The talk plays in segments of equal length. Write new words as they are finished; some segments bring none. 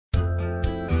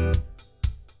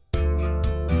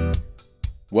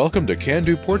Welcome to Can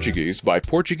Do Portuguese by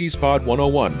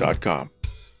PortuguesePod101.com.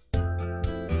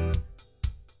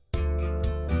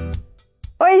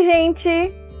 Oi,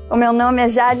 gente! O meu nome é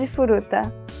Jade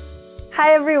Furuta.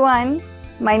 Hi, everyone!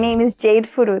 My name is Jade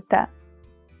Furuta.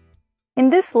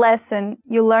 In this lesson,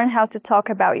 you learn how to talk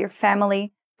about your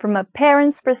family from a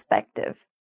parent's perspective.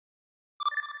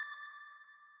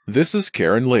 This is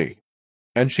Karen Lee,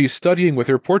 and she's studying with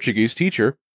her Portuguese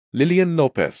teacher, Lilian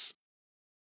Lopez.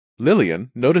 Lilian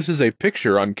notices a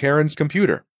picture on Karen's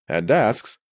computer and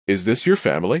asks, "Is this your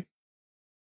family?"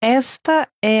 Esta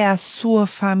é a sua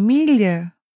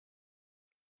família?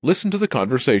 Listen to the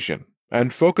conversation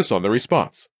and focus on the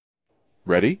response.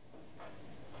 Ready?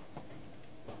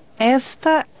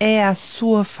 Esta é a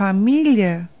sua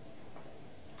família?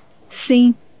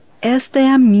 Sim, esta é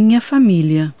a minha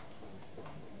família.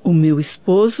 O meu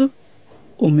esposo,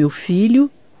 o meu filho,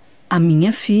 a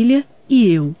minha filha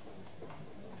e eu.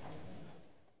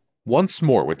 Once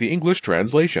more with the English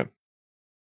translation.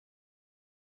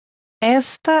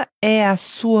 Esta é a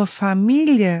sua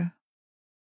família?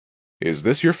 Is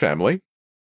this your family?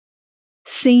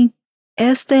 Sim,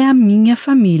 esta é a minha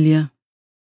família.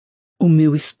 O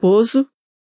meu esposo,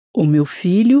 o meu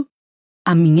filho,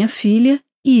 a minha filha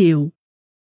e eu.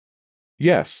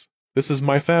 Yes, this is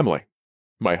my family.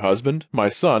 My husband, my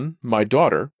son, my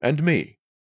daughter, and me.